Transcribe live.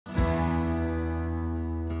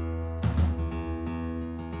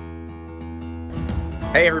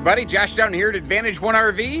Hey everybody, Josh down here at Advantage One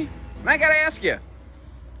RV, and I gotta ask you,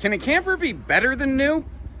 can a camper be better than new?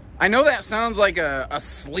 I know that sounds like a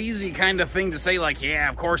sleazy kind of thing to say, like, yeah,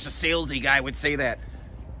 of course a salesy guy would say that.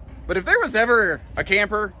 But if there was ever a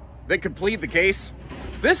camper that could plead the case,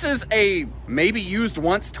 this is a maybe used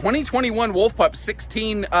once 2021 Wolf Pup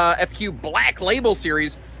 16FQ Black Label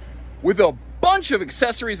series with a bunch of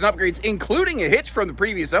accessories and upgrades, including a hitch from the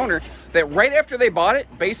previous owner, that right after they bought it,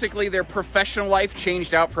 basically their professional life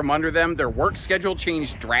changed out from under them, their work schedule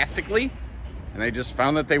changed drastically, and they just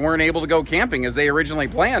found that they weren't able to go camping as they originally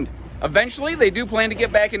planned. Eventually, they do plan to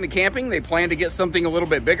get back into camping. They plan to get something a little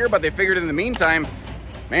bit bigger, but they figured in the meantime,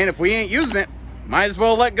 man, if we ain't using it, might as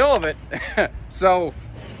well let go of it. So,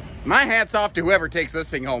 my hat's off to whoever takes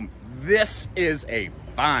this thing home. This is a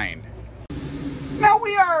find. Now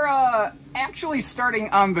we are actually starting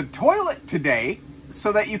on the toilet today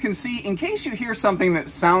so that you can see, in case you hear something that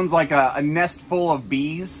sounds like a nest full of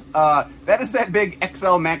bees, that is that big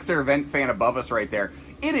XL Max Air vent fan above us right there.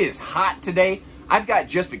 It is hot today. I've got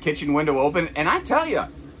just a kitchen window open, and I tell you,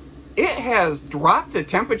 it has dropped the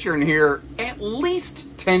temperature in here at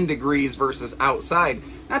least 10 degrees versus outside.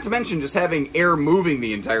 Not to mention just having air moving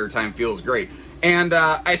the entire time feels great. And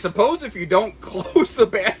I suppose if you don't close the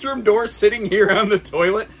bathroom door sitting here on the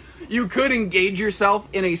toilet, you could engage yourself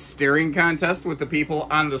in a staring contest with the people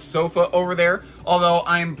on the sofa over there, although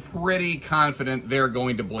I'm pretty confident they're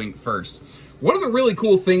going to blink first. One of the really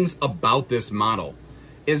cool things about this model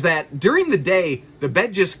is that during the day, the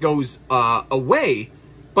bed just goes away,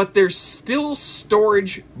 but there's still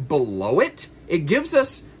storage below it. It gives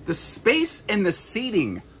us the space and the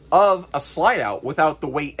seating of a slide out without the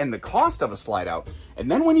weight and the cost of a slide out.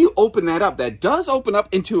 And then when you open that up, that does open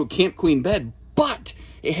up into a Camp Queen bed, but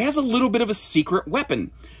it has a little bit of a secret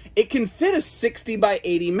weapon. It can fit a 60 by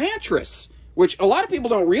 80 mattress, which a lot of people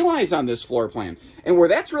don't realize on this floor plan. And where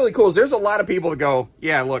that's really cool is there's a lot of people that go,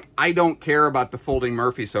 yeah, look, I don't care about the folding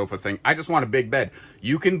Murphy sofa thing. I just want a big bed.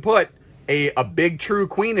 You can put a big true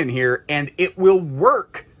queen in here and it will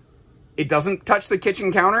work. It doesn't touch the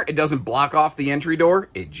kitchen counter. It doesn't block off the entry door.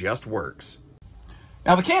 It just works.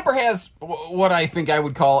 Now, the camper has what I think I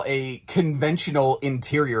would call a conventional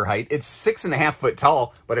interior height. It's 6.5 foot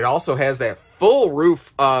tall, but it also has that full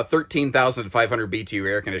roof 13,500 BTU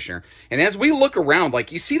air conditioner. And as we look around,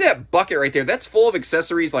 like, you see that bucket right there? That's full of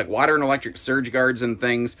accessories like water and electric surge guards and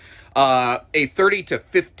things. A 30 to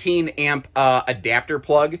 15 amp adapter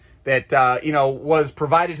plug that, you know, was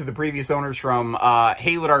provided to the previous owners from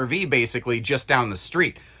Haylett RV, basically, just down the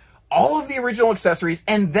street. All of the original accessories,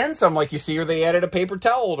 and then some, like you see here, they added a paper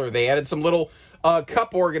towel holder. They added some little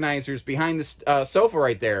cup organizers behind the sofa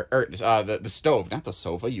right there. Or the stove, not the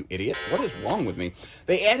sofa, you idiot. What is wrong with me?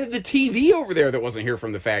 They added the TV over there that wasn't here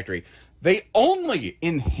from the factory. They only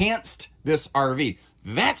enhanced this RV.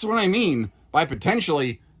 That's what I mean by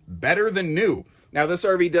potentially better than new. Now, this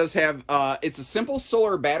RV does have, it's a simple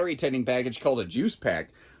solar battery tending package called a juice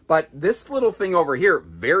pack. But this little thing over here,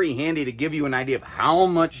 very handy to give you an idea of how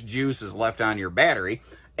much juice is left on your battery.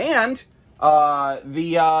 And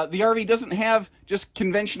the RV doesn't have just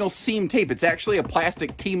conventional seam tape. It's actually a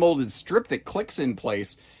plastic T-molded strip that clicks in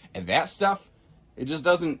place. And that stuff, it just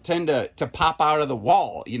doesn't tend to pop out of the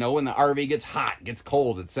wall, you know, when the RV gets hot, gets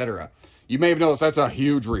cold, etc. You may have noticed that's a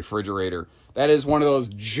huge refrigerator. That is one of those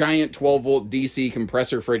giant 12-volt DC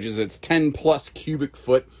compressor fridges. It's 10 plus cubic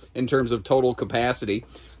foot in terms of total capacity.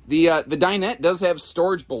 The dinette does have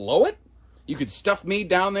storage below it. You could stuff me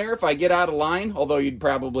down there if I get out of line, although you'd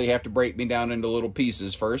probably have to break me down into little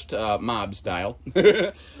pieces first, mob style.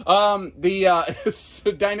 The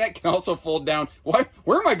dinette can also fold down.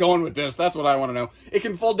 Where am I going with this? That's what I want to know. It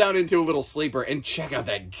can fold down into a little sleeper, and check out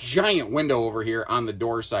that giant window over here on the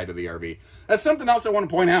door side of the RV. That's something else I want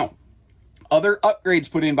to point out. Other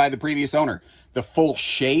upgrades put in by the previous owner. The full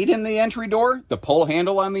shade in the entry door, the pull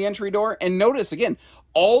handle on the entry door, and notice again,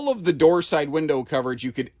 all of the door side window coverage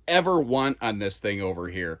you could ever want on this thing over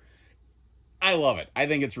here. I love it. I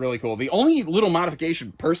think it's really cool. The only little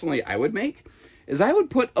modification, personally, I would make is I would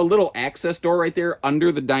put a little access door right there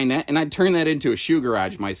under the dinette, and I'd turn that into a shoe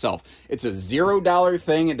garage myself. It's a $0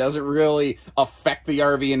 thing. It doesn't really affect the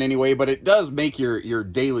RV in any way, but it does make your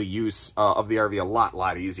daily use of the RV a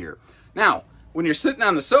lot easier. Now, when you're sitting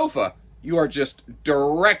on the sofa, you are just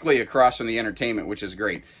directly across from the entertainment, which is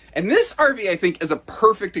great. And this RV, I think, is a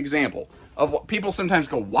perfect example of what people sometimes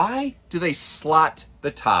go, why do they slot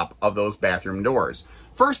the top of those bathroom doors?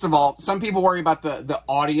 First of all, some people worry about the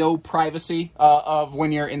audio privacy of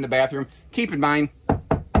when you're in the bathroom. Keep in mind,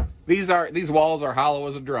 these walls are hollow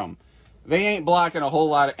as a drum. they ain't blocking a whole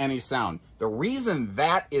lot of any sound. The reason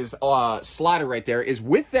that is slotted right there is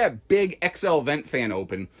with that big XL vent fan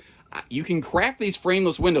open, you can crack these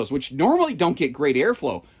frameless windows, which normally don't get great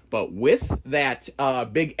airflow. But with that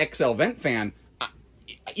big XL vent fan,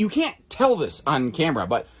 you can't tell this on camera,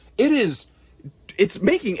 but it's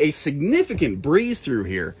making a significant breeze through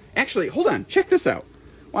here. Actually, hold on, check this out.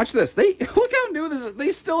 Watch this. Look how new this is. They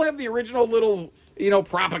still have the original little,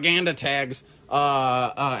 propaganda tags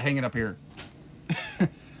hanging up here.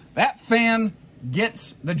 That fan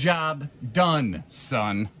gets the job done,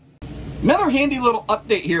 son. Another handy little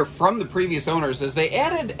update here from the previous owners is they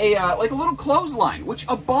added a like a little clothesline, which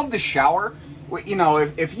above the shower,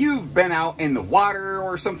 if you've been out in the water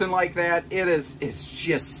or something like that, it's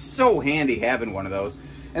just so handy having one of those.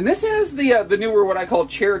 And this has the newer, what I call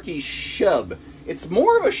Cherokee Shub. It's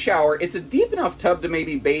more of a shower. It's a deep enough tub to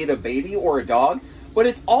maybe bathe a baby or a dog, but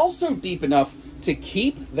it's also deep enough to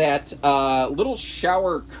keep that little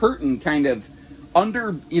shower curtain kind of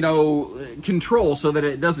under, control so that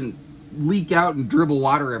it doesn't leak out and dribble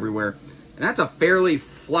water everywhere. And that's a fairly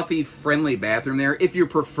fluffy, friendly bathroom there. If you're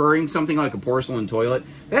preferring something like a porcelain toilet,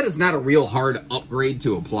 that is not a real hard upgrade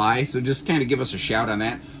to apply, so just kind of give us a shout on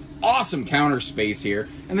that. Awesome counter space here.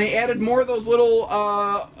 And they added more of those little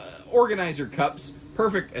organizer cups.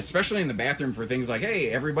 Perfect, especially in the bathroom for things like, hey,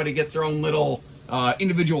 everybody gets their own little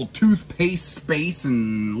individual toothpaste space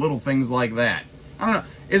and little things like that. I don't know.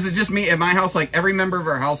 Is it just me? At my house, like, every member of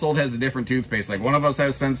our household has a different toothpaste. Like, one of us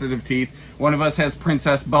has sensitive teeth. One of us has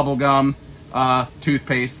Princess Bubblegum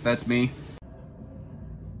toothpaste. That's me.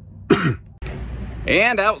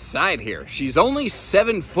 And outside here, she's only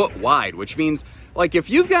 7 foot wide, which means, like, if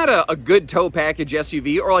you've got a good tow package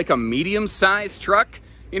SUV or, like, a medium-sized truck,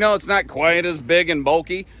 it's not quite as big and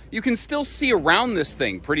bulky, you can still see around this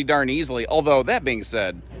thing pretty darn easily. Although, that being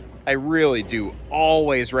said, I really do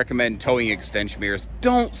always recommend towing extension mirrors.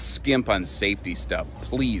 Don't skimp on safety stuff,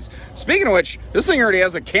 please. Speaking of which, this thing already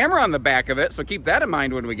has a camera on the back of it, so keep that in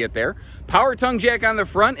mind when we get there. Power tongue jack on the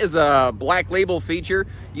front is a black label feature.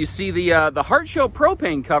 You see the Heart Show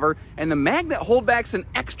propane cover and the magnet holdbacks and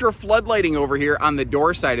extra floodlighting over here on the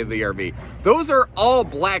door side of the RV. Those are all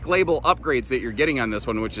black label upgrades that you're getting on this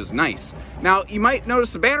one, which is nice. Now, you might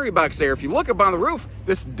notice the battery box there. If you look up on the roof,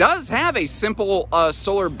 this does have a simple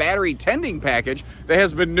solar battery tending package that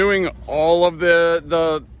has been doing all of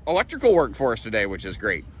the electrical work for us today, which is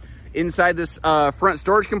great. Inside this front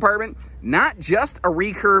storage compartment, not just a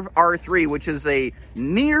recurve R3, which is a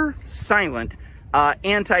near silent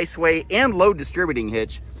anti-sway and load distributing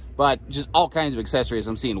hitch, but just all kinds of accessories.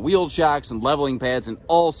 I'm seeing wheel shocks and leveling pads and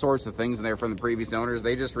all sorts of things in there from the previous owners.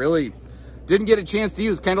 They just really didn't get a chance to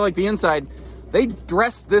use, kind of like the inside. They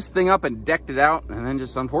dressed this thing up and decked it out and then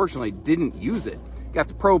just unfortunately didn't use it. Got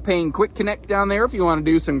the propane quick connect down there if you want to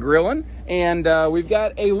do some grilling. And we've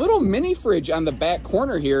got a little mini fridge on the back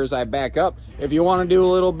corner here as I back up if you want to do a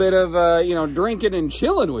little bit of, drinking and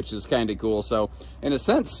chilling, which is kind of cool. So in a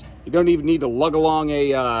sense, you don't even need to lug along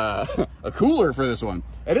a, a cooler for this one.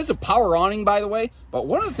 It is a power awning, by the way. But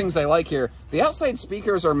one of the things I like here, the outside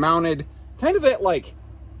speakers are mounted kind of at like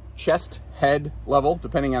chest head level,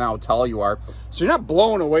 depending on how tall you are, so you're not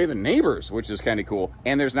blowing away the neighbors, which is kind of cool.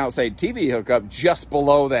 And there's an outside TV hookup just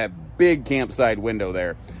below that big campsite window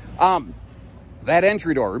there. That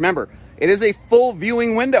entry door, remember, it is a full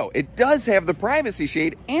viewing window. It does have the privacy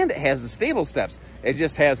shade and it has the stable steps. It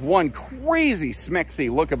just has one crazy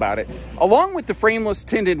smexy look about it, along with the frameless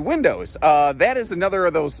tinted windows. That is another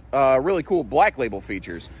of those really cool black label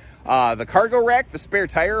features. The cargo rack, the spare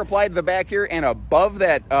tire applied to the back here, and above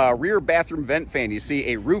that rear bathroom vent fan, you see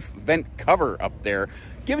a roof vent cover up there,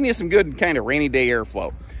 giving you some good kind of rainy day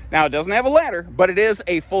airflow. Now, it doesn't have a ladder, but it is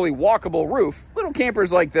a fully walkable roof. Little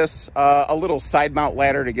campers like this, a little side mount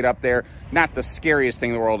ladder to get up there, not the scariest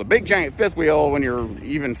thing in the world. A big giant fifth wheel, when you're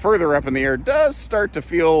even further up in the air, does start to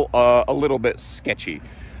feel a little bit sketchy.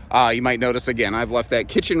 You might notice, again, I've left that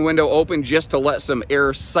kitchen window open just to let some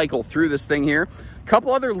air cycle through this thing here.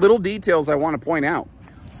 Couple other little details I want to point out.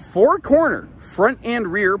 4-corner front and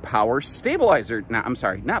rear power stabilizer. No, I'm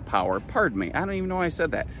sorry, not power, pardon me. I don't even know why I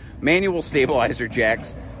said that. Manual stabilizer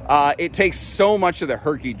jacks. It takes so much of the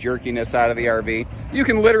herky-jerkiness out of the RV. You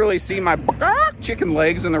can literally see my chicken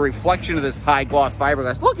legs in the reflection of this high-gloss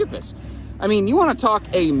fiberglass. Look at this. I mean, you want to talk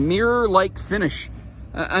a mirror-like finish.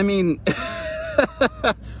 I mean,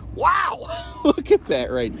 wow. Look at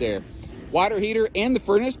that right there. Water heater and the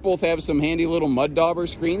furnace both have some handy little mud dauber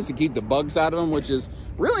screens to keep the bugs out of them, which is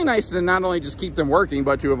really nice to not only just keep them working,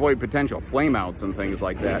 but to avoid potential flame outs and things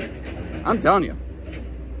like that. I'm telling you.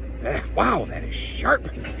 Wow, that is sharp.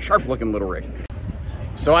 Sharp looking little rig.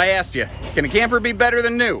 So I asked you, can a camper be better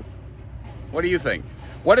than new? What do you think?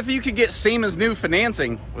 What if you could get same as new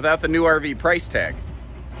financing without the new RV price tag?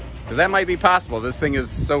 Because that might be possible. This thing is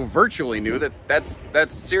so virtually new that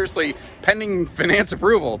that's seriously pending finance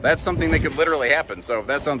approval. That's something that could literally happen. So if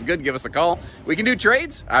that sounds good, give us a call. We can do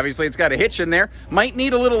trades. Obviously, it's got a hitch in there. Might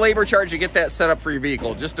need a little labor charge to get that set up for your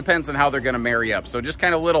vehicle. Just depends on how they're going to marry up. So just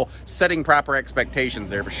kind of little setting proper expectations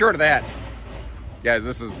there. But short of that, guys,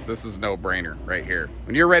 this is no-brainer right here.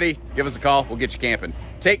 When you're ready, give us a call. We'll get you camping.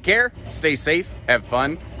 Take care, stay safe, have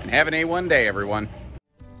fun, and have an A1 day, everyone.